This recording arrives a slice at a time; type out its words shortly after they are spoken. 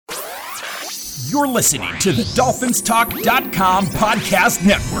You're listening to the DolphinsTalk.com podcast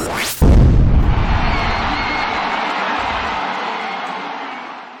network.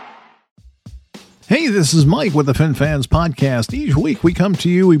 Hey, this is Mike with the FinFans Podcast. Each week we come to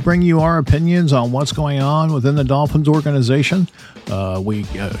you, we bring you our opinions on what's going on within the Dolphins organization. We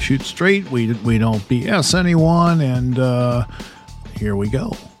shoot straight, we don't BS anyone, and here we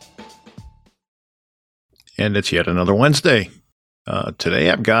go. And it's yet another Wednesday. Today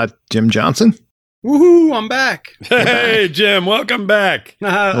I've got Jim Johnson. Woohoo, I'm back. Hey, Jim, welcome back.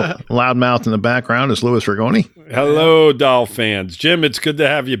 Loudmouth in the background is Louis Rigoni. Hello, Doll fans. Jim, it's good to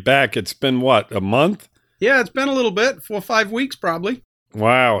have you back. It's been, what, a month? Yeah, it's been a little bit, 4 or 5 weeks probably.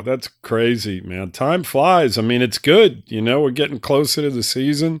 Wow, that's crazy, man. Time flies. I mean, it's good. You know, we're getting closer to the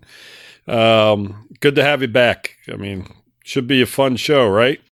season. Good to have you back. I mean, should be a fun show,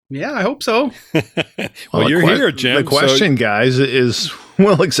 right? Yeah, I hope so. Well, you're here, Jim. The question, guys, is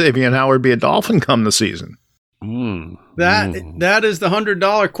will Xavier Howard be a Dolphin come the season? That is the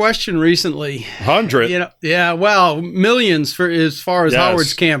 $100 question recently. 100? You know, yeah, well, millions for as far as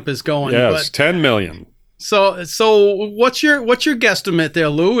Howard's camp is going. Yes, but, 10 million. So what's your guesstimate there,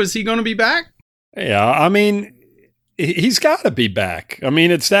 Lou? Is he going to be back? Yeah, I mean, he's got to be back. I mean,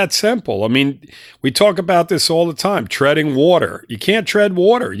 it's that simple. I mean, we talk about this all the time, treading water. You can't tread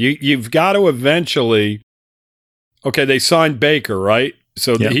water. You've got to eventually. Okay, they signed Baker, right?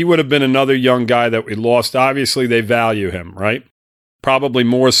 So he would have been another young guy that we lost. Obviously, they value him, right? Probably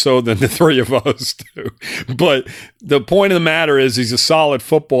more so than the three of us do. But the point of the matter is he's a solid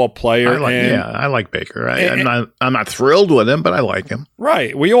football player. I like Baker. I'm not thrilled with him, but I like him.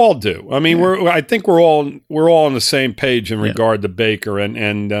 Right. We all do. I mean, I think we're all on the same page in regard to Baker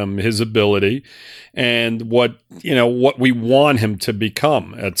and his ability and what we want him to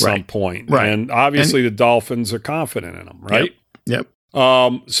become at some point. Right. And obviously the Dolphins are confident in him, right? Yep.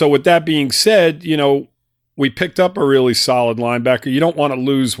 So with that being said, we picked up a really solid linebacker. You don't want to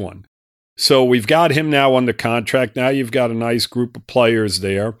lose one. So we've got him now under contract. Now you've got a nice group of players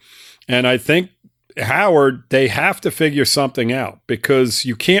there. And I think Howard, they have to figure something out because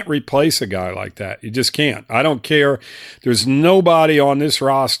you can't replace a guy like that. You just can't. I don't care. There's nobody on this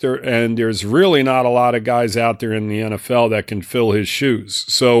roster, and there's really not a lot of guys out there in the NFL that can fill his shoes.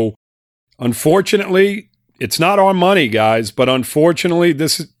 So unfortunately, it's not our money, guys, but unfortunately,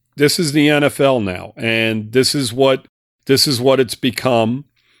 this is the NFL now, and this is what it's become.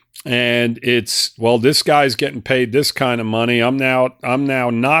 And it's, well, this guy's getting paid this kind of money. I'm now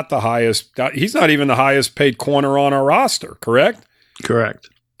not the highest. He's not even the highest paid corner on our roster. Correct.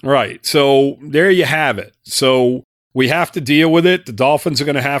 Right. So there you have it. So we have to deal with it. The Dolphins are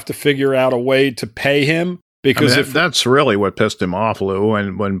going to have to figure out a way to pay him. Because that's really what pissed him off, Lou.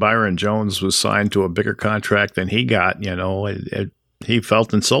 And when Byron Jones was signed to a bigger contract than he got, he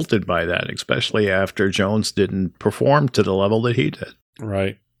felt insulted by that, especially after Jones didn't perform to the level that he did.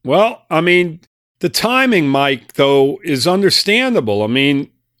 Right. Well, I mean, the timing, Mike, though, is understandable. I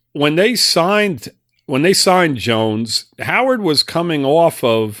mean, when they signed Jones, Howard was coming off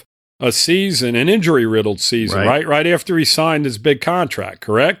of a season, an injury-riddled season, right? Right after he signed his big contract,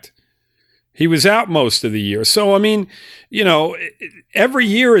 correct? He was out most of the year. So, I mean, every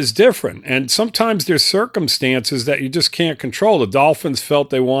year is different. And sometimes there's circumstances that you just can't control. The Dolphins felt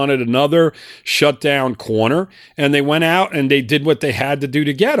they wanted another shutdown corner, and they went out and they did what they had to do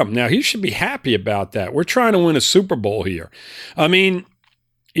to get him. Now, he should be happy about that. We're trying to win a Super Bowl here. I mean,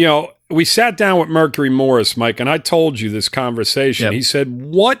 we sat down with Mercury Morris, Mike, and I told you this conversation. Yep. He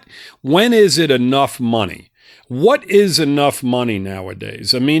said, when is it enough money? What is enough money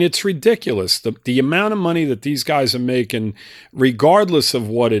nowadays? I mean, it's ridiculous. The amount of money that these guys are making, regardless of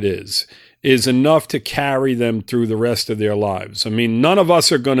what it is enough to carry them through the rest of their lives. I mean, none of us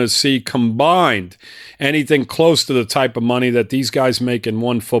are going to see combined anything close to the type of money that these guys make in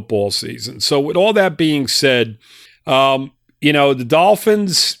one football season. So with all that being said, the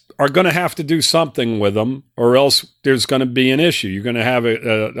Dolphins are going to have to do something with them, or else there's going to be an issue. You're going to have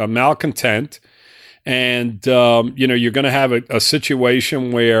a malcontent. And, you're going to have a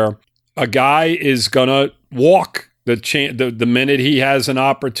situation where a guy is going to walk the minute he has an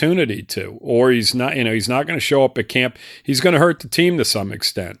opportunity to, or he's not going to show up at camp. He's going to hurt the team to some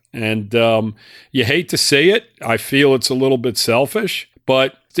extent. And you hate to see it. I feel it's a little bit selfish,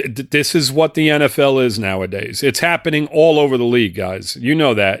 but this is what the NFL is nowadays. It's happening all over the league, guys. You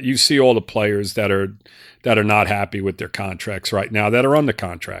know that. You see all the players that are not happy with their contracts right now that are under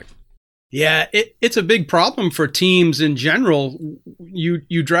contract. Yeah, it's a big problem for teams in general.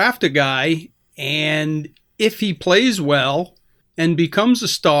 You draft a guy, and if he plays well and becomes a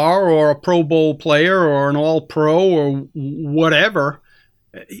star or a Pro Bowl player or an All-Pro or whatever,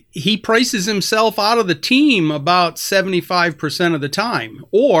 he prices himself out of the team about 75% of the time.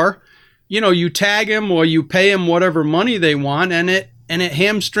 Or, you tag him or you pay him whatever money they want, and it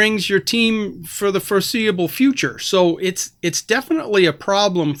hamstrings your team for the foreseeable future. So it's definitely a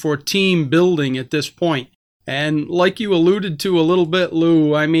problem for team building at this point. And like you alluded to a little bit,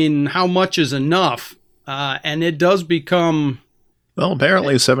 Lou, I mean, how much is enough? And it does become... Well,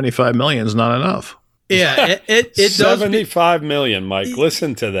 apparently 75 million is not enough. Yeah, it does. 75 million, Mike.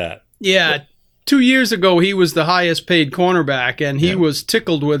 Listen to that. Yeah, 2 years ago, he was the highest paid cornerback, and he was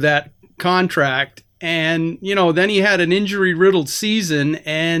tickled with that contract. And, then he had an injury-riddled season,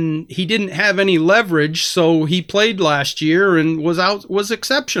 and he didn't have any leverage, so he played last year and was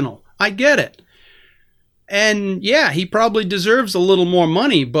exceptional. I get it. And, yeah, he probably deserves a little more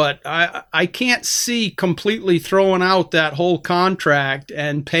money, but I can't see completely throwing out that whole contract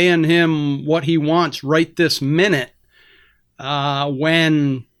and paying him what he wants right this minute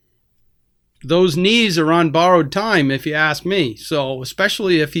when those knees are on borrowed time, if you ask me. So,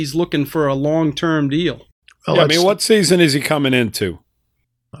 especially if he's looking for a long-term deal. Well, yeah, I mean, what season is he coming into?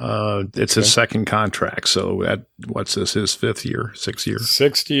 It's his second contract. So what's this? His sixth year?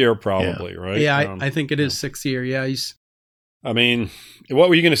 Sixth year, probably, right? Yeah, I think it is sixth year. Yeah, I mean, what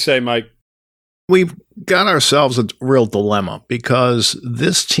were you going to say, Mike? We've got ourselves a real dilemma because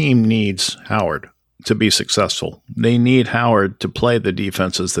this team needs Howard to be successful. They need Howard to play the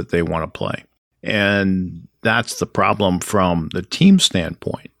defenses that they want to play. And that's the problem from the team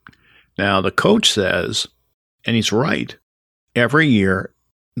standpoint. Now, the coach says, and he's right, every year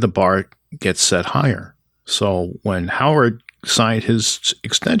the bar gets set higher. So when Howard signed his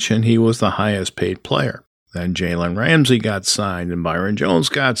extension, he was the highest paid player. Then Jalen Ramsey got signed and Byron Jones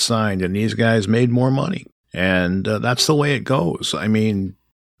got signed, and these guys made more money. And that's the way it goes. I mean,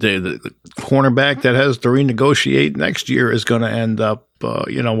 the cornerback that has to renegotiate next year is going to end up,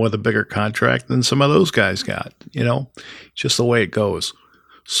 with a bigger contract than some of those guys got. Just the way it goes.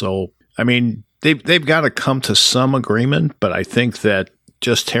 So, I mean, they've got to come to some agreement, but I think that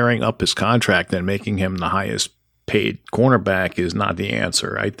just tearing up his contract and making him the highest paid cornerback is not the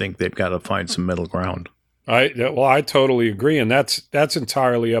answer. I think they've got to find some middle ground. I totally agree, and that's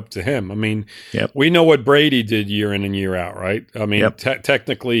entirely up to him. I mean, yep. We know what Brady did year in and year out, right? I mean, yep.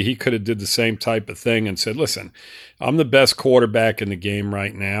 Technically, he could have did the same type of thing and said, listen, I'm the best quarterback in the game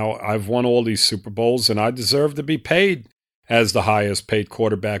right now. I've won all these Super Bowls, and I deserve to be paid as the highest paid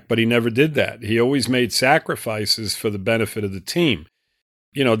quarterback, but he never did that. He always made sacrifices for the benefit of the team.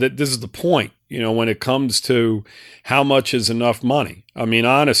 This is the point, when it comes to how much is enough money. I mean,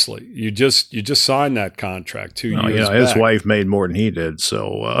 honestly, you just signed that contract 2 years back. His wife made more than he did.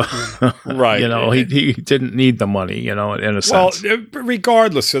 So, right. He didn't need the money, in a sense. Well,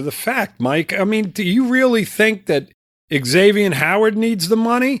 regardless of the fact, Mike, I mean, do you really think that Xavier Howard needs the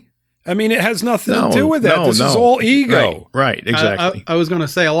money? I mean, it has nothing to do with that. This is all ego. Right, exactly. I was going to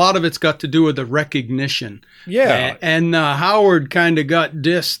say a lot of it's got to do with the recognition. Yeah. And Howard kind of got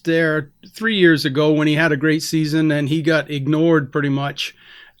dissed there 3 years ago when he had a great season, and he got ignored pretty much.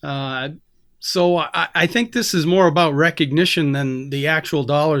 So I think this is more about recognition than the actual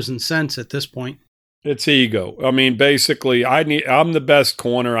dollars and cents at this point. It's ego. I mean, basically, I'm the best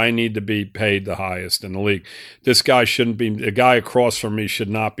corner. I need to be paid the highest in the league. This guy shouldn't be. The guy across from me should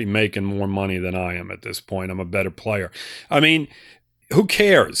not be making more money than I am at this point. I'm a better player. I mean, who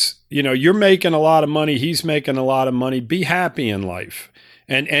cares? You're making a lot of money. He's making a lot of money. Be happy in life.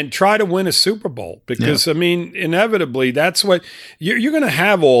 And try to win a Super Bowl because, I mean, inevitably, that's what you're going to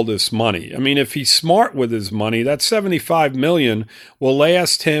have all this money. I mean, if he's smart with his money, that $75 million will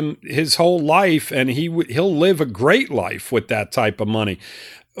last him his whole life, and he'll live a great life with that type of money.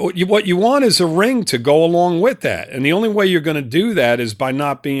 What you want is a ring to go along with that. And the only way you're going to do that is by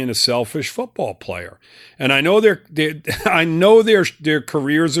not being a selfish football player. And I know their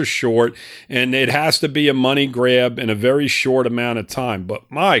careers are short, and it has to be a money grab in a very short amount of time.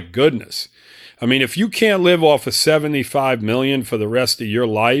 But my goodness, I mean, if you can't live off of $75 million for the rest of your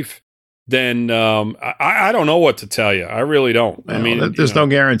life, then I don't know what to tell you. I really don't. Well, I mean, there's no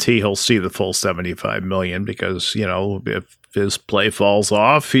guarantee he'll see the full $75 million because, if his play falls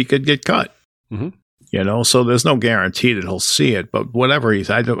off, he could get cut. Mm-hmm. So there's no guarantee that he'll see it. But whatever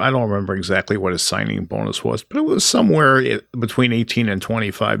I don't remember exactly what his signing bonus was, but it was somewhere between 18 and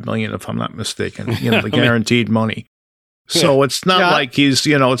 25 million, if I'm not mistaken. The guaranteed money. So it's not like he's,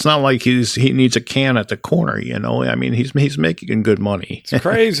 it's not like he needs a can at the corner. I mean, he's making good money. It's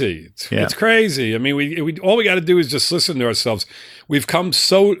crazy. It's crazy. I mean, we all we got to do is just listen to ourselves. We've become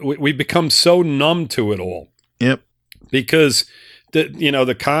so numb to it all. Yep. Because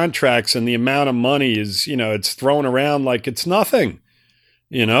the contracts and the amount of money is, it's thrown around like it's nothing.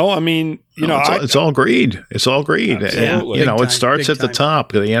 You know, I mean, it's all greed. It's all greed. Absolutely. And, Big it starts time, at the big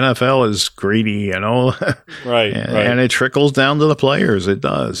top. The NFL is greedy, right, and it trickles down to the players. It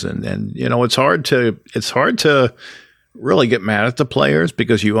does. And it's hard to really get mad at the players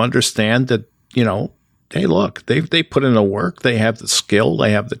because you understand that, hey, look, they put in the work. They have the skill.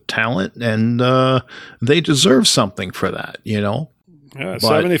 They have the talent, and they deserve something for that, Yeah,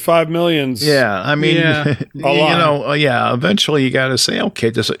 75 millions. Yeah, I mean, Yeah. eventually you got to say,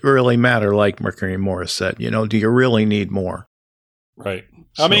 okay, does it really matter? Like Mercury Morris said, do you really need more? Right.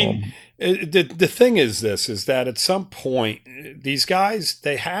 So, I mean, the thing is that at some point, these guys,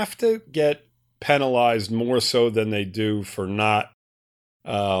 they have to get penalized more so than they do for not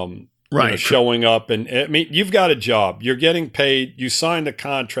showing up. And I mean, you've got a job. You're getting paid. You signed a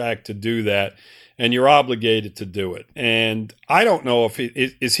contract to do that. And you're obligated to do it. And I don't know if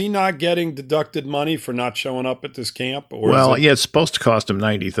is he not getting deducted money for not showing up at this camp? Or it's supposed to cost him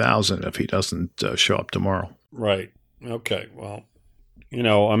 $90,000 if he doesn't show up tomorrow. Right. Okay. Well,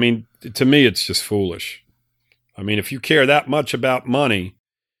 I mean, to me, it's just foolish. I mean, if you care that much about money,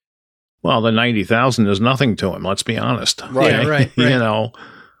 well, the $90,000 is nothing to him. Let's be honest. Right. Yeah, right.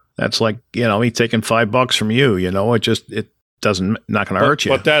 That's like me taking $5 from you. It doesn't not going to hurt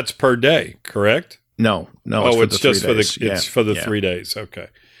you. But that's per day, correct? No. It's just for the 3 days. Okay.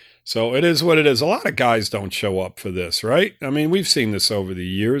 So it is what it is. A lot of guys don't show up for this, right? I mean, we've seen this over the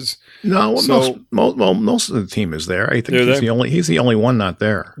years. No, most of the team is there. I think he's the only one not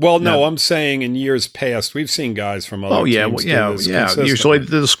there. Well, no, I'm saying in years past, we've seen guys from other teams. Usually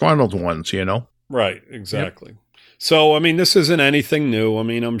the disgruntled ones, Right, exactly. Yep. So, I mean, this isn't anything new. I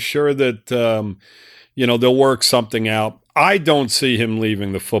mean, I'm sure that they'll work something out. I don't see him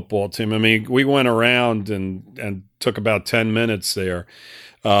leaving the football team. I mean, we went around and took about 10 minutes there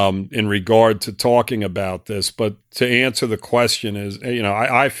in regard to talking about this. But to answer the question is,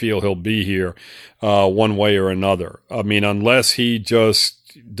 I feel he'll be here one way or another. I mean, unless he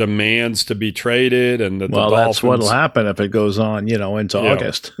just demands to be traded and that's what'll happen if it goes on, into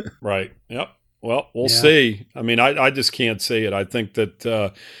August. Right. Yep. Well, we'll see. I mean, I just can't see it. I think that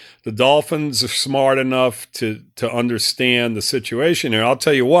the Dolphins are smart enough to understand the situation here. I'll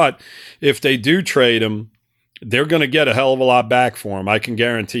tell you what, if they do trade him, they're going to get a hell of a lot back for him. I can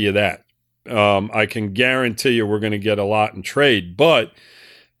guarantee you that. I can guarantee you we're going to get a lot in trade. But,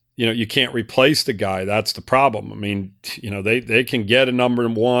 you can't replace the guy. That's the problem. I mean, they can get a number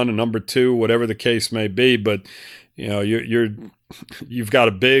one, a number two, whatever the case may be. But, you've got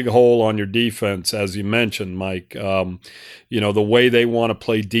a big hole on your defense, as you mentioned, Mike. The way they want to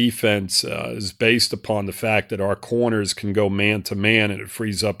play defense is based upon the fact that our corners can go man to man, and it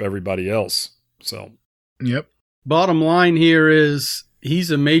frees up everybody else. So, yep. Bottom line here is he's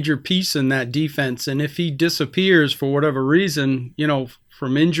a major piece in that defense, and if he disappears for whatever reason,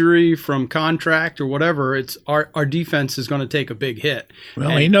 from injury, from contract, or whatever, it's our defense is going to take a big hit.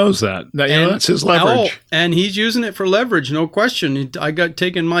 Well, he knows that. That's his leverage. And he's using it for leverage, no question. I got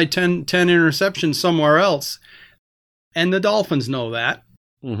taken my 10 interceptions somewhere else, and the Dolphins know that.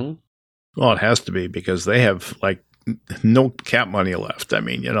 Mm-hmm. Well, it has to be because they have no cap money left. I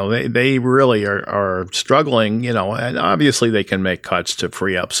mean, they really are struggling, and obviously they can make cuts to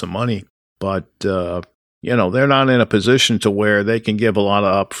free up some money, but they're not in a position to where they can give a lot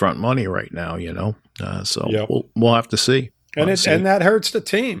of upfront money right now, so yep. we'll have to see. And that hurts the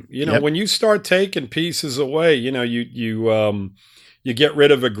team. Yep. When you start taking pieces away, you get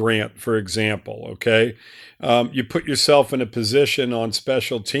rid of a Grant, for example, okay? You put yourself in a position on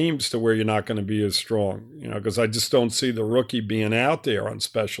special teams to where you're not going to be as strong, because I just don't see the rookie being out there on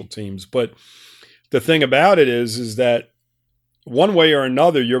special teams. But the thing about it is that one way or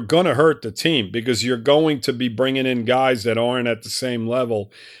another, you're going to hurt the team because you're going to be bringing in guys that aren't at the same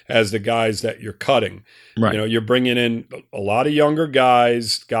level as the guys that you're cutting. Right. You're bringing in a lot of younger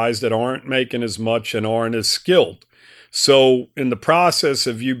guys that aren't making as much and aren't as skilled. So in the process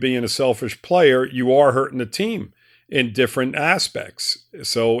of you being a selfish player, you are hurting the team in different aspects.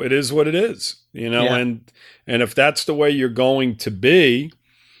 So it is what it is, and if that's the way you're going to be,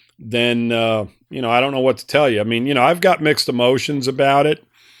 then, I don't know what to tell you. I mean, I've got mixed emotions about it.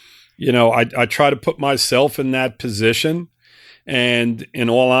 I try to put myself in that position. And in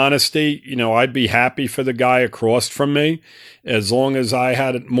all honesty, I'd be happy for the guy across from me. As long as I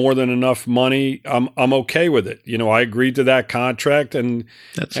had more than enough money, I'm okay with it. I agreed to that contract and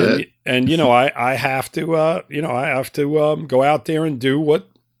that's it. And, I have to, go out there and do what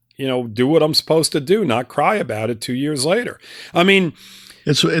I'm supposed to do, not cry about it 2 years later. I mean,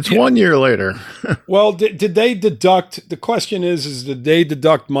 It's 1 year later. Well, did they deduct? The question is did they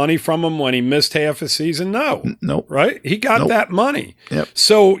deduct money from him when he missed half a season? No. Nope. Right? He got that money. Yep.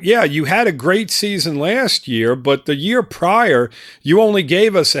 So, yeah, you had a great season last year, but the year prior, you only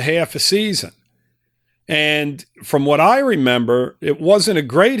gave us a half a season. And from what I remember, it wasn't a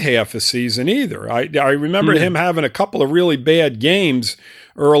great half a season either. I remember him having a couple of really bad games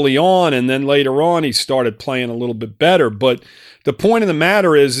early on, and then later on he started playing a little bit better. But the point of the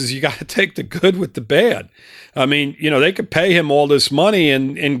matter is you got to take the good with the bad. I mean, they could pay him all this money,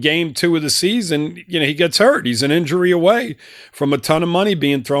 and in game 2 of the season, he gets hurt. He's an injury away from a ton of money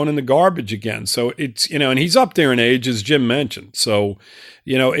being thrown in the garbage again. So it's, and he's up there in age, as Jim mentioned. So,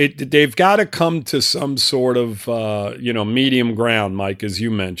 they've got to come to some sort of, medium ground, Mike, as you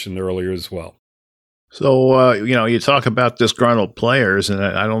mentioned earlier as well. So, you talk about disgruntled players, and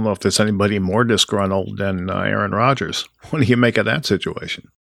I don't know if there's anybody more disgruntled than Aaron Rodgers. What do you make of that situation?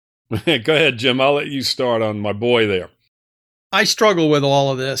 Go ahead, Jim. I'll let you start on my boy there. I struggle with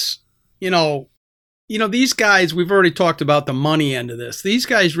all of this. These guys, we've already talked about the money end of this. These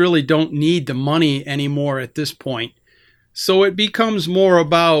guys really don't need the money anymore at this point. So it becomes more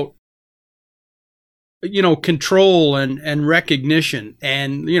about, control and recognition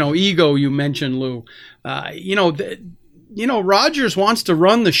and, ego, you mentioned, Lou. Rodgers wants to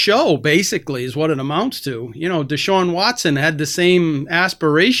run the show, basically, is what it amounts to. Deshaun Watson had the same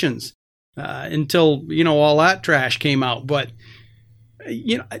aspirations until, all that trash came out. But,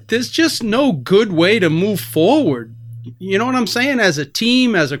 there's just no good way to move forward. You know what I'm saying? As a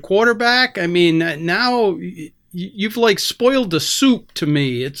team, as a quarterback, I mean, now you've spoiled the soup to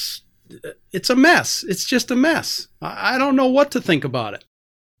me. It's a mess. It's just a mess. I don't know what to think about it.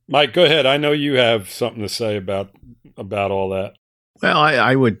 Mike, go ahead. I know you have something to say about all that. Well,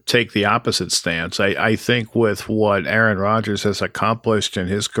 I would take the opposite stance. I think with what Aaron Rodgers has accomplished in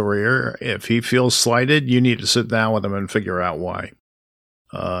his career, if he feels slighted, you need to sit down with him and figure out why.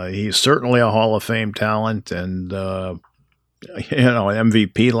 He's certainly a Hall of Fame talent and, an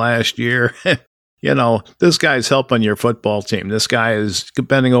MVP last year. This guy's helping your football team. This guy is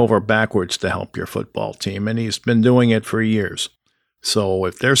bending over backwards to help your football team, and he's been doing it for years. So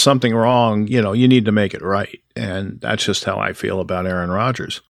if there's something wrong, you need to make it right. And that's just how I feel about Aaron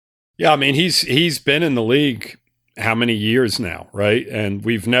Rodgers. Yeah, I mean, he's been in the league how many years now, right? And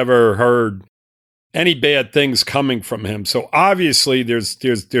we've never heard any bad things coming from him. So obviously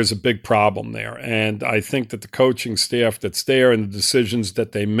there's a big problem there. And I think that the coaching staff that's there and the decisions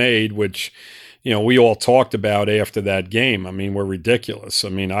that they made, which we all talked about after that game, I mean, were ridiculous. I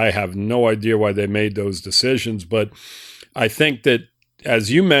mean, I have no idea why they made those decisions, but I think that,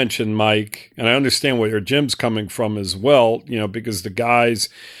 as you mentioned, Mike, and I understand where Jim's coming from as well, because the guys,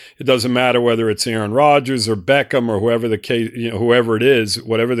 it doesn't matter whether it's Aaron Rodgers or Beckham or whoever the case, whoever it is,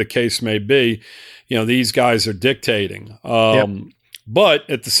 whatever the case may be, these guys are dictating. But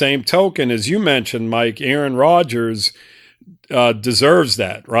at the same token, as you mentioned, Mike, Aaron Rodgers deserves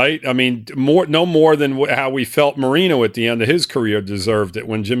that, right? I mean, no more than how we felt Marino at the end of his career deserved it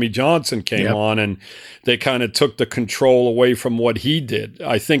when Jimmy Johnson came on and they kind of took the control away from what he did.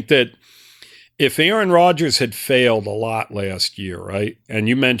 I think that if Aaron Rodgers had failed a lot last year, right? And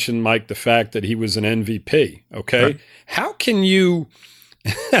you mentioned, Mike, the fact that he was an MVP, okay? Right. How can you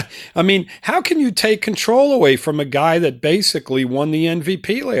how can you take control away from a guy that basically won the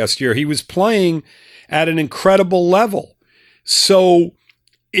MVP last year? He was playing at an incredible level. So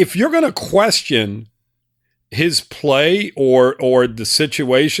if you're going to question his play or the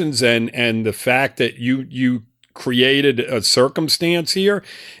situations and the fact that you created a circumstance here,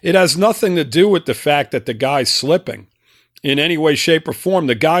 it has nothing to do with the fact that the guy's slipping in any way, shape, or form.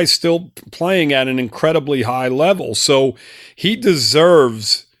 The guy's still playing at an incredibly high level. So he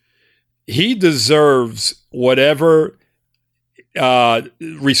deserves whatever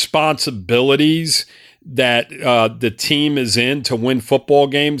responsibilities that the team is in to win football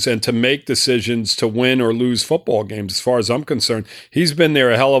games and to make decisions to win or lose football games. As far as I'm concerned, he's been there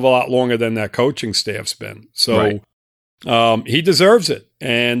a hell of a lot longer than that coaching staff's been. So he deserves it.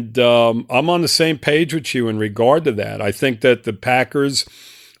 And I'm on the same page with you in regard to that. I think that the Packers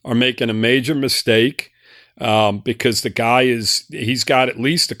are making a major mistake because the guy he's got at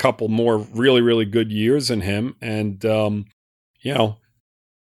least a couple more really, really good years in him. And,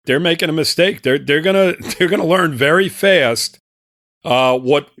 they're making a mistake. They're gonna learn very fast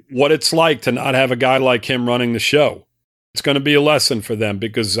what it's like to not have a guy like him running the show. It's going to be a lesson for them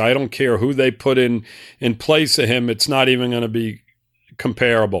because I don't care who they put in place of him. It's not even going to be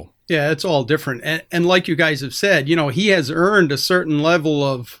comparable. Yeah, it's all different. And like you guys have said, he has earned a certain level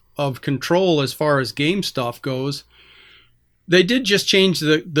of control as far as game stuff goes. they did just change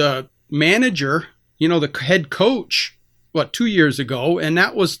the manager, the head coach, 2 years ago, and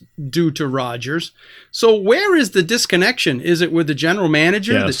that was due to Rodgers. So where is the disconnection? Is it with the general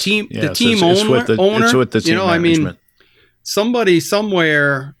manager, the team owner? It's with the team management. Somebody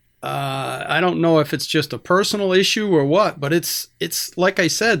somewhere. I don't know if it's just a personal issue or what, but it's like I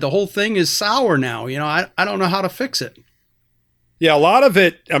said, the whole thing is sour now. I don't know how to fix it. Yeah, a lot of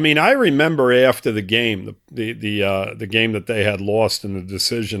it. I mean, I remember after the game, the game that they had lost in the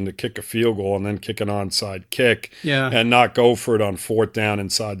decision to kick a field goal and then kick an onside kick, and not go for it on 4th down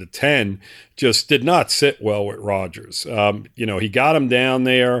inside the 10, just did not sit well with Rodgers. He got him down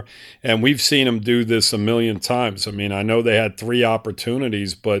there, and we've seen him do this a million times. I mean, I know they had 3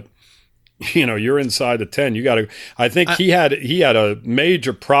 opportunities, but you're inside the 10. You got to. I think he had a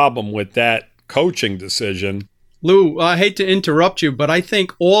major problem with that coaching decision. Lou, I hate to interrupt you, but I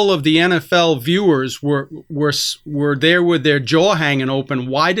think all of the NFL viewers were there with their jaw hanging open.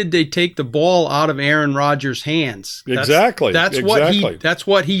 Why did they take the ball out of Aaron Rodgers' hands? That's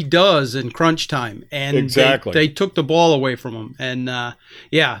what he does in crunch time, and they took the ball away from him, and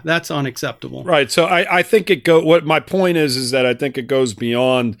that's unacceptable. Right. So I think what my point is that I think it goes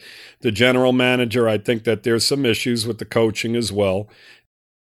beyond the general manager. I think that there's some issues with the coaching as well.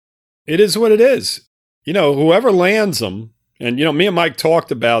 It is what it is. Whoever lands them, and, me and Mike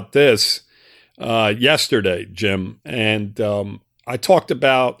talked about this yesterday, Jim, and I talked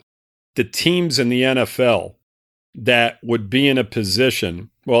about the teams in the NFL that would be in a position,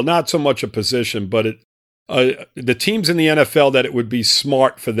 well, not so much a position, but the teams in the NFL that it would be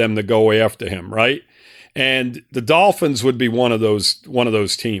smart for them to go after him, right? And the Dolphins would be one of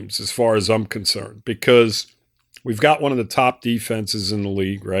those teams as far as I'm concerned, because we've got one of the top defenses in the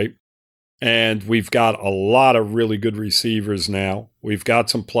league, right? And we've got a lot of really good receivers now. We've got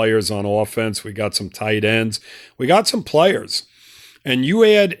some players on offense. We got some tight ends. We got some players. And you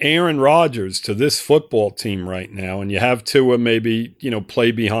add Aaron Rodgers to this football team right now, and you have Tua maybe,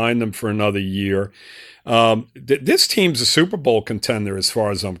 play behind them for another year. This team's a Super Bowl contender as far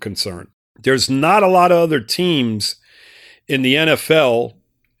as I'm concerned. There's not a lot of other teams in the NFL.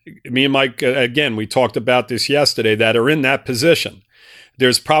 Me and Mike, again, we talked about this yesterday, that are in that position.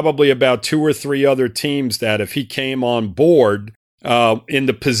 There's probably about 2 or 3 other teams that if he came on board in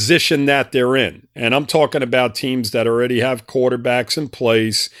the position that they're in, and I'm talking about teams that already have quarterbacks in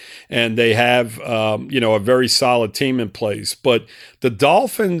place and they have, a very solid team in place. But the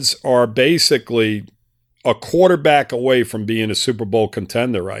Dolphins are basically a quarterback away from being a Super Bowl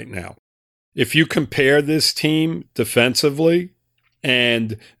contender right now. If you compare this team defensively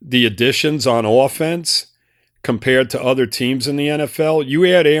and the additions on offense compared to other teams in the NFL, you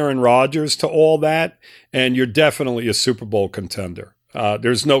add Aaron Rodgers to all that, and you're definitely a Super Bowl contender.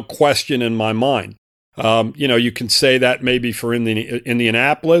 There's no question in my mind. You can say that maybe for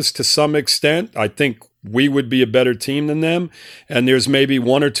Indianapolis to some extent. I think we would be a better team than them, and there's maybe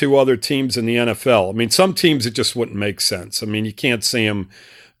 1 or 2 other teams in the NFL. I mean, some teams it just wouldn't make sense. I mean, you can't see them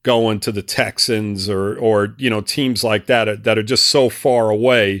going to the Texans or teams like that are just so far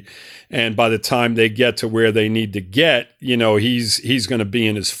away, and by the time they get to where they need to get, he's going to be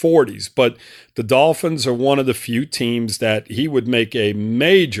in his 40s. But the Dolphins are one of the few teams that he would make a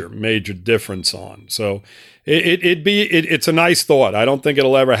major difference on. So it's a nice thought. I don't think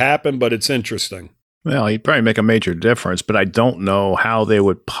it'll ever happen, but it's interesting. Well, he'd probably make a major difference, but I don't know how they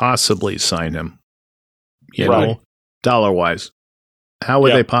would possibly sign him, dollar-wise. How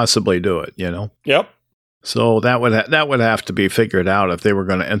would they possibly do it, Yep. So that would have to be figured out if they were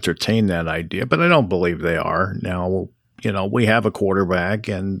going to entertain that idea, but I don't believe they are. Now, we have a quarterback,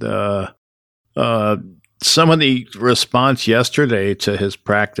 and some of the response yesterday to his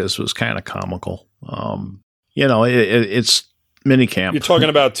practice was kind of comical. It's minicamp. You're talking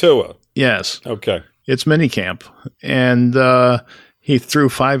about Tua? Yes. Okay. It's minicamp, and he threw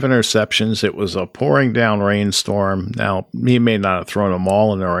 5 interceptions. It was a pouring down rainstorm. Now, he may not have thrown them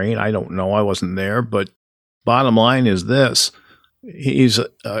all in the rain. I don't know. I wasn't there. But bottom line is this. He's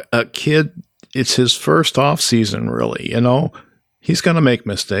a kid. It's his first off season, really. He's going to make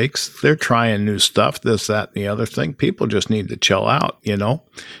mistakes. They're trying new stuff, this, that, and the other thing. People just need to chill out,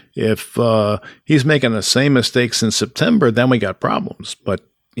 If he's making the same mistakes in September, then we got problems. But,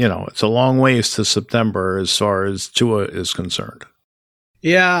 it's a long ways to September as far as Tua is concerned.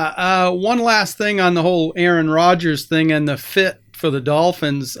 Yeah, one last thing on the whole Aaron Rodgers thing and the fit for the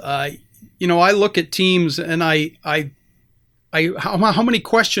Dolphins. I look at teams and how many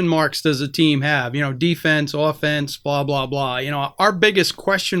question marks does a team have? Defense, offense, blah, blah, blah. Our biggest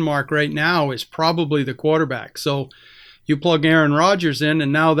question mark right now is probably the quarterback. So you plug Aaron Rodgers in,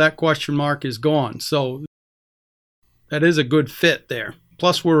 and now that question mark is gone. So That is a good fit there.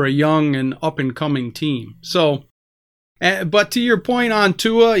 Plus, we're a young and up-and-coming team. So, but to your point on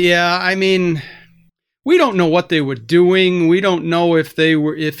Tua, yeah, I mean, we don't know what they were doing. We don't know if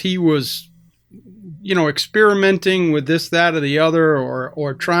he was, experimenting with this, that, or the other,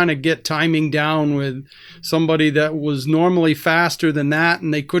 or trying to get timing down with somebody that was normally faster than that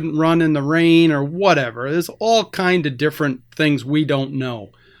and they couldn't run in the rain or whatever. There's all kind of different things we don't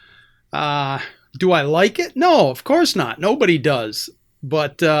know. Do I like it? No, of course not. Nobody does.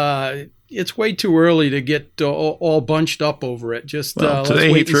 But it's way too early to get all bunched up over it. Just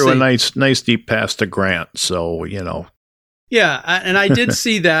today he threw a nice deep pass to Grant, so Yeah, and I did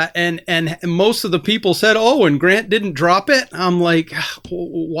see that, and most of the people said, "Oh, and Grant didn't drop it." I'm like,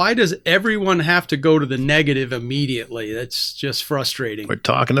 why does everyone have to go to the negative immediately? That's just frustrating. We're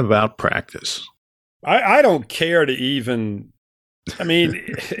talking about practice. I don't care to even. I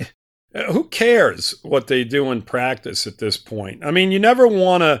mean, who cares what they do in practice at this point? I mean, you never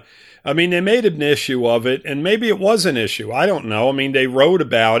want to. I mean, they made an issue of it, and maybe it was an issue. I don't know. I mean, they wrote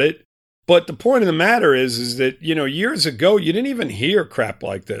about it. But the point of the matter is that, years ago, you didn't even hear crap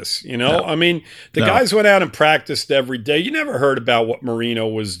like this, No. I mean, the guys went out and practiced every day. You never heard about what Marino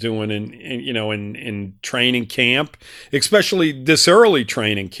was doing in training camp, especially this early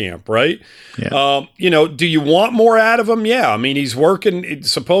training camp, right? Yeah. Do you want more out of him? Yeah. I mean, he's working,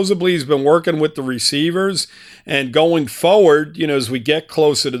 supposedly he's been working with the receivers, and going forward, as we get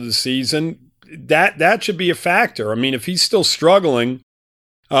closer to the season, that should be a factor. I mean, if he's still struggling,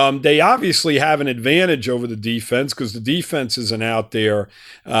 they obviously have an advantage over the defense because the defense isn't out there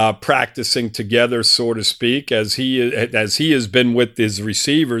practicing together, so to speak, as he has been with his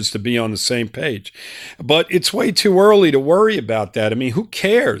receivers to be on the same page. But it's way too early to worry about that. I mean, who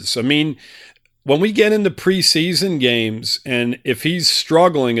cares? I mean, when we get into preseason games, and if he's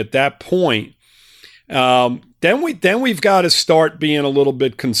struggling at that point, then we've got to start being a little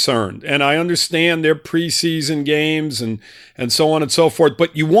bit concerned. And I understand their preseason games and so on and so forth,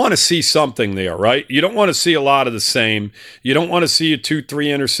 but you want to see something there, right? You don't want to see a lot of the same. You don't want to see a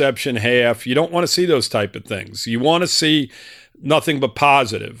 2-3 interception half. You don't want to see those type of things. You want to see nothing but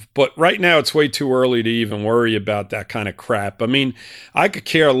positive. But right now it's way too early to even worry about that kind of crap. I mean, I could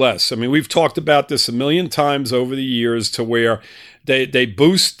care less. I mean, we've talked about this a million times over the years to where they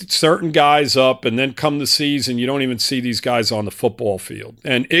boost certain guys up, and then come the season, you don't even see these guys on the football field.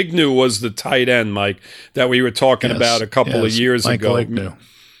 And Ignu was the tight end, Mike, that we were talking about a couple of years ago. Ignu.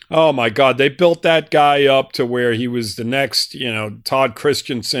 Oh, my God. They built that guy up to where he was the next, Todd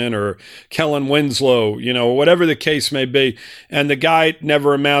Christensen or Kellen Winslow, whatever the case may be. And the guy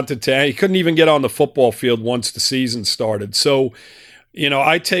never amounted to – he couldn't even get on the football field once the season started. So –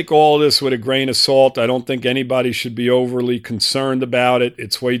 I take all this with a grain of salt. I don't think anybody should be overly concerned about it.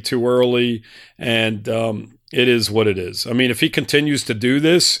 It's way too early, and it is what it is. I mean, if he continues to do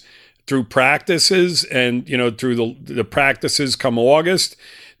this through practices and, through the practices come August,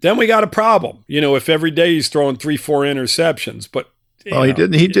 then we got a problem. If every day he's throwing 3-4 interceptions. But he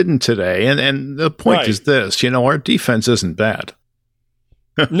didn't today. And the point is this, our defense isn't bad.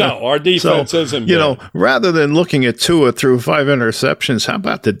 No, our defense isn't bad. Rather than looking at Tua through 5 interceptions, how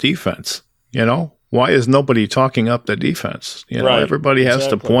about the defense? Why is nobody talking up the defense? Right, everybody has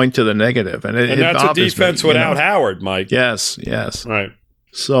to point to the negative. And that's a defense without Howard, Mike. Yes. Right.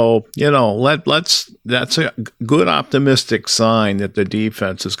 So, that's a good optimistic sign that the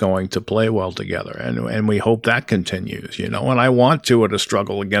defense is going to play well together. And we hope that continues, and I want Tua to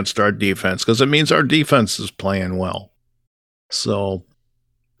struggle against our defense because it means our defense is playing well. So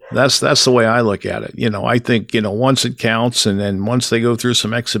that's the way I look at it. I think, once it counts, and then once they go through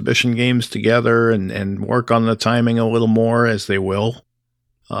some exhibition games together and work on the timing a little more, as they will,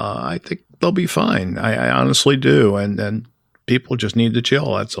 I think they'll be fine. I honestly do. And people just need to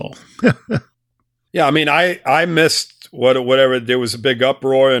chill. That's all. Yeah. I mean, I missed whatever. There was a big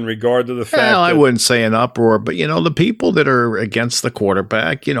uproar in regard to the fact that I wouldn't say an uproar, but the people that are against the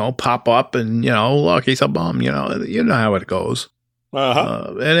quarterback, pop up and, look, he's a bum, you know how it goes.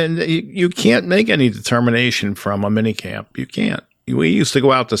 Uh-huh. And you can't make any determination from a minicamp. You can't. We used to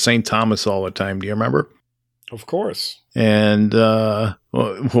go out to St. Thomas all the time. Do you remember? Of course. And were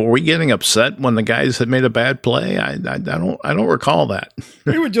we getting upset when the guys had made a bad play? I don't recall that.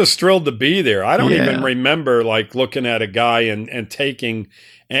 We were just thrilled to be there. I don't even remember looking at a guy and taking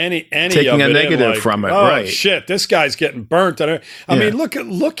any taking of a it negative from it. Oh, right? Shit, this guy's getting burnt. I mean, look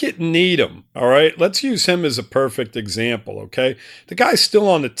at Needham. All right, let's use him as a perfect example. Okay, the guy's still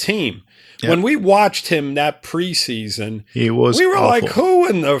on the team. Yep. When we watched him that preseason, we were awful. like, who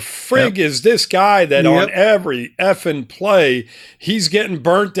in the frig is this guy that on every effing play, he's getting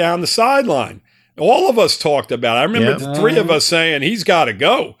burnt down the sideline? All of us talked about it. I remember the three of us saying, he's got to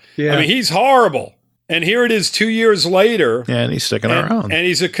go. Yeah. I mean, he's horrible. And here it is 2 years later. Yeah, and he's sticking around. And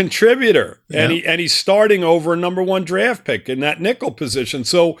he's a contributor. Yeah. And he's starting over a number 1 draft pick in that nickel position.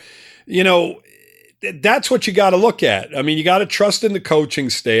 So, you know, that's what you got to look at. I mean, you got to trust in the coaching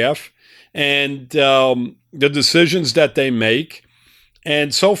staff and the decisions that they make.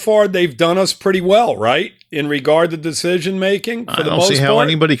 And so far, they've done us pretty well, right? In regard to decision making. I don't see how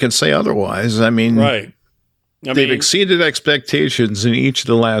anybody can say otherwise. I mean, right. They've exceeded expectations in each of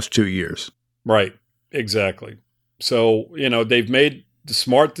the last 2 years. Right. Exactly. So, you know, they've made the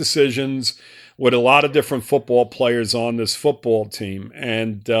smart decisions with a lot of different football players on this football team.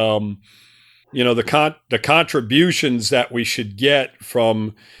 And, you know, the contributions that we should get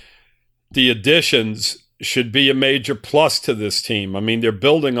from the additions should be a major plus to this team. I mean, they're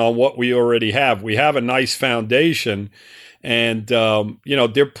building on what we already have. We have a nice foundation. And, you know,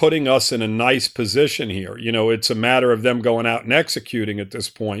 they're putting us in a nice position here. You know, it's a matter of them going out and executing at this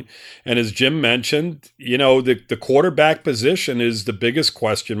point. And as Jim mentioned, you know, the quarterback position is the biggest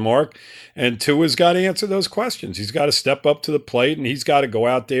question mark. And Tua's got to answer those questions. He's got to step up to the plate, and he's got to go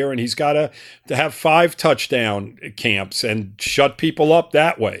out there, and he's got to have 5 touchdown camps and shut people up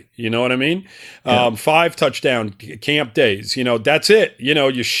that way. You know what I mean? Yeah. 5 touchdown camp days. You know, that's it. You know,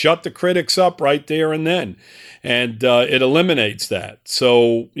 you shut the critics up right there and then. And it eliminates that.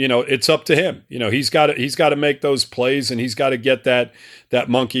 So, you know, it's up to him. You know, he's got to make those plays, and he's got to get that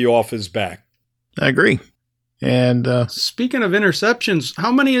monkey off his back. I agree. And speaking of interceptions,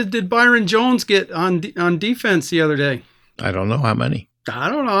 how many did Byron Jones get on defense the other day? I don't know how many. I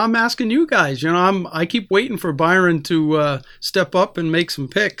don't know. I'm asking you guys. You know, I keep waiting for Byron to step up and make some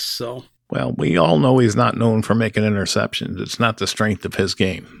picks. So, well, we all know he's not known for making interceptions. It's not the strength of his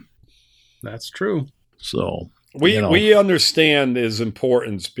game. That's true. So we understand his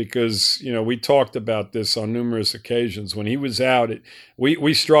importance because, you know, we talked about this on numerous occasions. When he was out,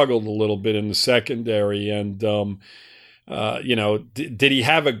 we struggled a little bit in the secondary. And, you know, did he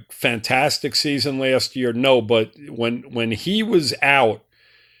have a fantastic season last year? No, but when he was out,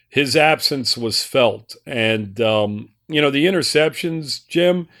 his absence was felt. And, you know, the interceptions,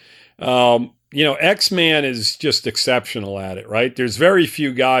 Jim, you know, X-Man is just exceptional at it, right? There's very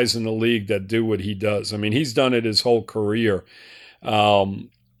few guys in the league that do what he does. I mean, he's done it his whole career. You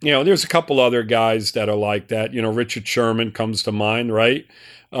know, there's a couple other guys that are like that. You know, Richard Sherman comes to mind, right?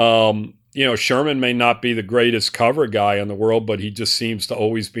 You know, Sherman may not be the greatest cover guy in the world, but he just seems to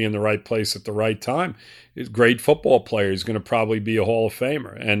always be in the right place at the right time. He's a great football player. He's going to probably be a Hall of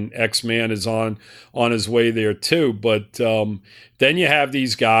Famer. And X-Man is on his way there too. But then you have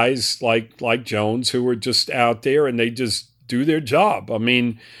these guys like Jones who are just out there and they just do their job. I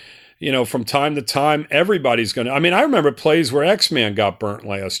mean, you know, from time to time, everybody's going to – I mean, I remember plays where X-Man got burnt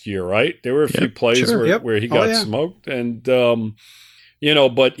last year, right? There were a few plays where he got smoked. And you know,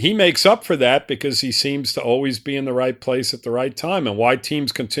 but he makes up for that because he seems to always be in the right place at the right time. And why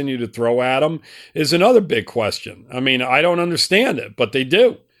teams continue to throw at him is another big question. I mean, I don't understand it, but they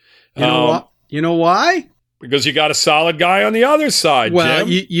do. You know what? You know why? Because you got a solid guy on the other side. Well,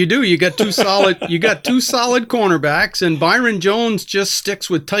 Jim. you do. You got two solid. You got 2 solid cornerbacks, and Byron Jones just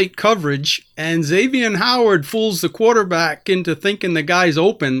sticks with tight coverage, and Xavier Howard fools the quarterback into thinking the guy's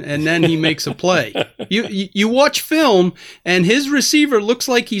open, and then he makes a play. You watch film, and his receiver looks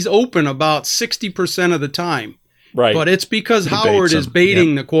like he's open about 60% of the time. Right. But it's because Howard is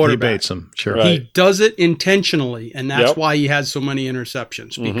baiting the quarterback. He baits him, sure. Right. He does it intentionally, and that's why he has so many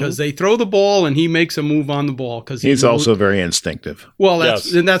interceptions, because they throw the ball and he makes a move on the ball. Because he's also very instinctive. Well,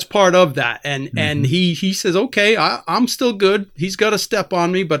 that's part of that. And he says, okay, I'm still good. He's got a step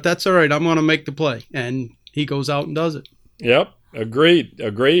on me, but that's all right. I'm going to make the play. And he goes out and does it. Yep. Agreed.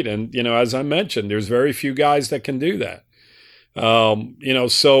 And, you know, as I mentioned, there's very few guys that can do that. You know,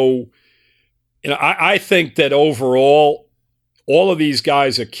 so... You know, I think that overall, all of these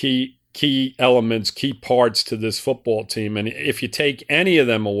guys are key elements, key parts to this football team. And if you take any of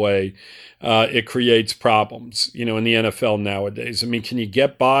them away, it creates problems, you know, in the NFL nowadays. I mean, can you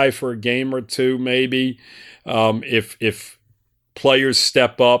get by for a game or two, maybe, if players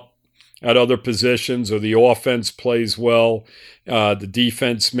step up at other positions or the offense plays well? The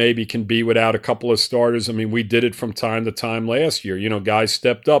defense maybe can be without a couple of starters. I mean, we did it from time to time last year. You know, guys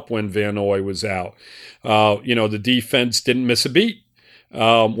stepped up when Van Noy was out. You know, the defense didn't miss a beat.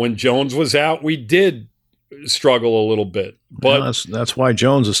 When Jones was out, we did struggle a little bit. But that's why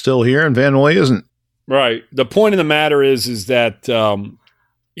Jones is still here and Van Noy isn't. Right. The point of the matter is that,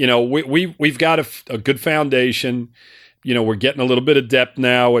 you know, we've got a good foundation. You know, we're getting a little bit of depth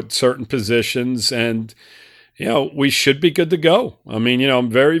now at certain positions, and we should be good to go. I mean, I'm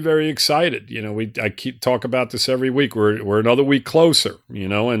very, very excited. I keep talk about this every week. We're another week closer,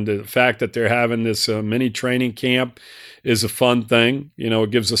 and the fact that they're having this mini training camp is a fun thing.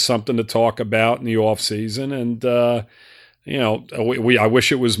 It gives us something to talk about in the off season. And, I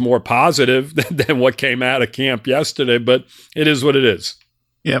wish it was more positive than what came out of camp yesterday, but it is what it is.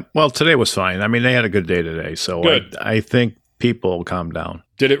 Yeah. Well, today was fine. I mean, they had a good day today. So good. I think people will calm down.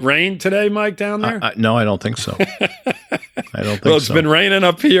 Did it rain today, Mike, down there? No, I don't think so. I don't think so. Well, it's been raining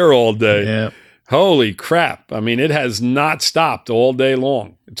up here all day. Yeah. Holy crap. I mean, it has not stopped all day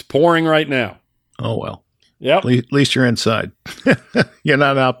long. It's pouring right now. Oh, well. Yep. At least you're inside. You're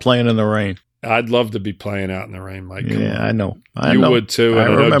not out playing in the rain. I'd love to be playing out in the rain, Mike. Yeah, I know. You would too.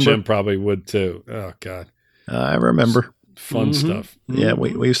 And I know Jim probably would too. Oh, God. I remember. Fun stuff. Yeah,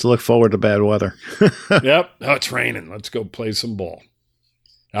 we used to look forward to bad weather. Yep. Oh, it's raining. Let's go play some ball.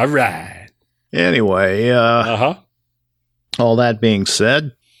 All right. Anyway, all that being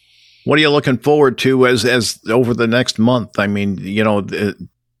said, what are you looking forward to as over the next month? I mean,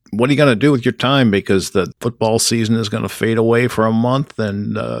 what are you going to do with your time? Because the football season is going to fade away for a month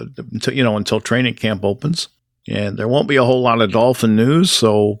and until training camp opens. And there won't be a whole lot of Dolphin news.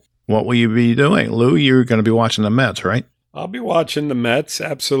 So what will you be doing? Lou, you're going to be watching the Mets, right? I'll be watching the Mets.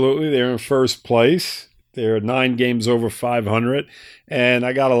 Absolutely. They're in first place. They're 9 games over 500. And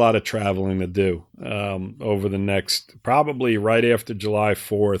I got a lot of traveling to do over the next, probably right after July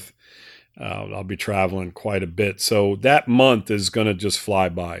 4th. I'll be traveling quite a bit. So that month is going to just fly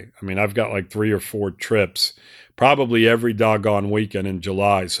by. I mean, I've got like 3 or 4 trips, probably every doggone weekend in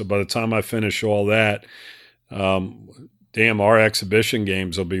July. So by the time I finish all that, our exhibition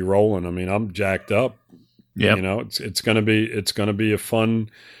games will be rolling. I mean, I'm jacked up. Yeah. It's going to be a fun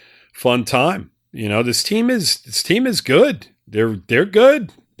time. This team is good. They're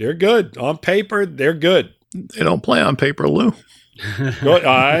good. They're good. On paper, they're good. They don't play on paper, Lou.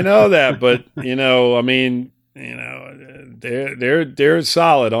 I know that, but they're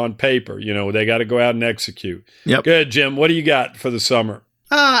solid on paper. They got to go out and execute. Yep. Good, Jim. What do you got for the summer?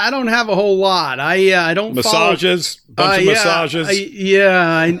 I don't have a whole lot. I don't massages. Bunch of massages.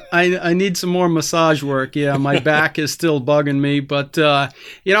 I need some more massage work. Yeah, my back is still bugging me, but I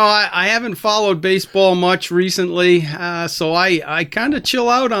haven't followed baseball much recently, so I kind of chill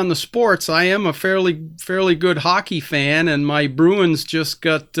out on the sports. I am a fairly good hockey fan, and my Bruins just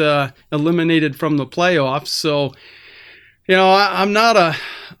got eliminated from the playoffs, so. I'm not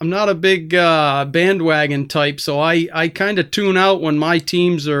a big bandwagon type, so I kind of tune out when my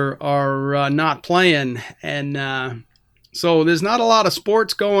teams are not playing, and so there's not a lot of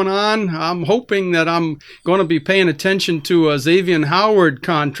sports going on. I'm hoping that I'm going to be paying attention to a Xavier Howard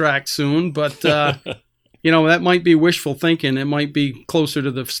contract soon, but that might be wishful thinking. It might be closer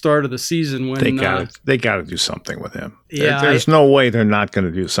to the start of the season when they got to do something with him. Yeah, there's no way they're not going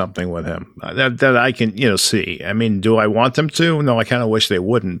to do something with him that I can see. I mean, do I want them to? No, I kind of wish they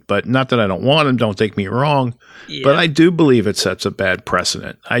wouldn't. But not that I don't want them. Don't take me wrong. Yeah. But I do believe it sets a bad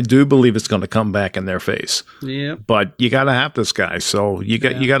precedent. I do believe it's going to come back in their face. Yeah. But you got to have this guy, so you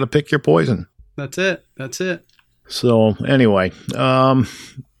got to pick your poison. That's it. So anyway. How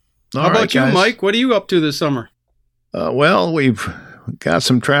about you, Mike? What are you up to this summer? Well, we've got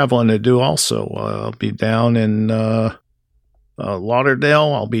some traveling to do also. I'll be down in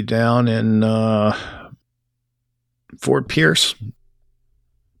Lauderdale. I'll be down in Fort Pierce.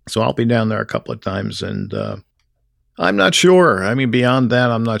 So I'll be down there a couple of times, and I'm not sure. I mean, beyond that,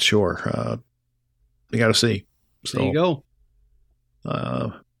 I'm not sure. We got to see. So, there you go.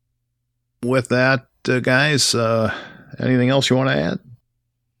 With that, guys, anything else you want to add?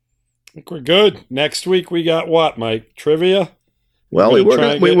 I think we're good. Next week we got what, Mike? Trivia? Well, we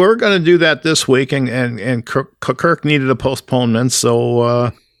were going to do that this week, and Kirk needed a postponement.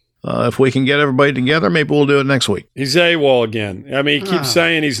 So if we can get everybody together, maybe we'll do it next week. He's AWOL again. I mean, he keeps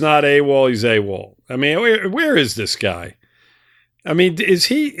saying he's not AWOL. He's AWOL. I mean, where is this guy? I mean, is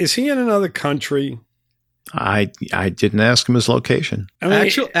he in another country? I didn't ask him his location. I mean,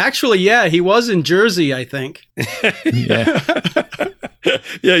 actually, yeah, he was in Jersey, I think. Yeah.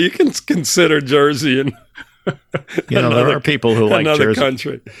 Yeah, you can consider Jersey and there are people who like another Jersey.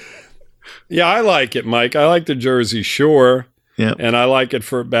 Country. Yeah, I like it, Mike. I like the Jersey Shore. Yeah, and I like it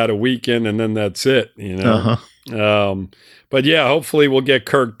for about a weekend, and then that's it. But yeah, hopefully we'll get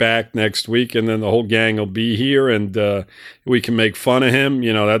Kirk back next week, and then the whole gang will be here, and we can make fun of him.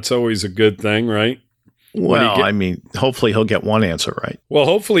 That's always a good thing, right? Well, I mean, hopefully he'll get one answer right. Well,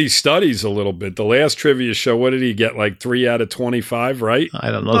 hopefully he studies a little bit. The last trivia show, what did he get, like 3 out of 25, right?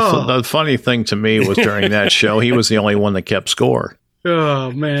 I don't know. The funny thing to me was during that show, he was the only one that kept score.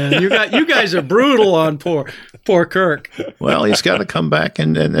 Oh man, you guys are brutal on poor Kirk. Well, he's got to come back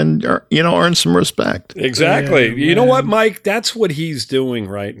and earn some respect. Exactly. Yeah, you know man. what, Mike? That's what he's doing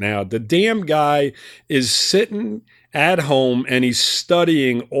right now. The damn guy is sitting at home and he's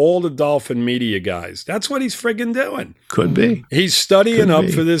studying all the Dolphin media guys. That's what he's friggin' doing. Could be. He's studying Could up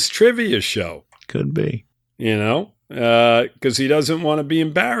be. for this trivia show, Could be. because he doesn't want to be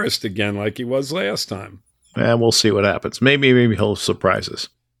embarrassed again like he was last time. And we'll see what happens. Maybe he'll surprise us.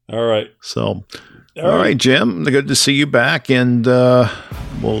 All right. So, all right, Jim. Good to see you back, and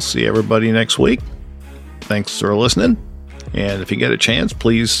we'll see everybody next week. Thanks for listening. And if you get a chance,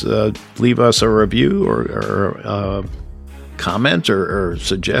 please leave us a review or comment or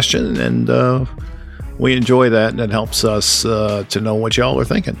suggestion, and we enjoy that, and it helps us to know what y'all are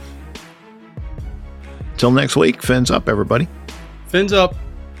thinking. Till next week, fins up, everybody. Fins up.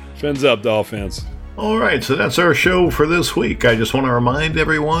 Fins up, Dolphins. All right, so that's our show for this week. I just want to remind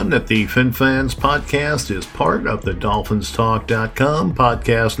everyone that the FinFans podcast is part of the DolphinsTalk.com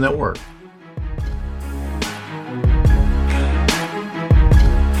podcast network.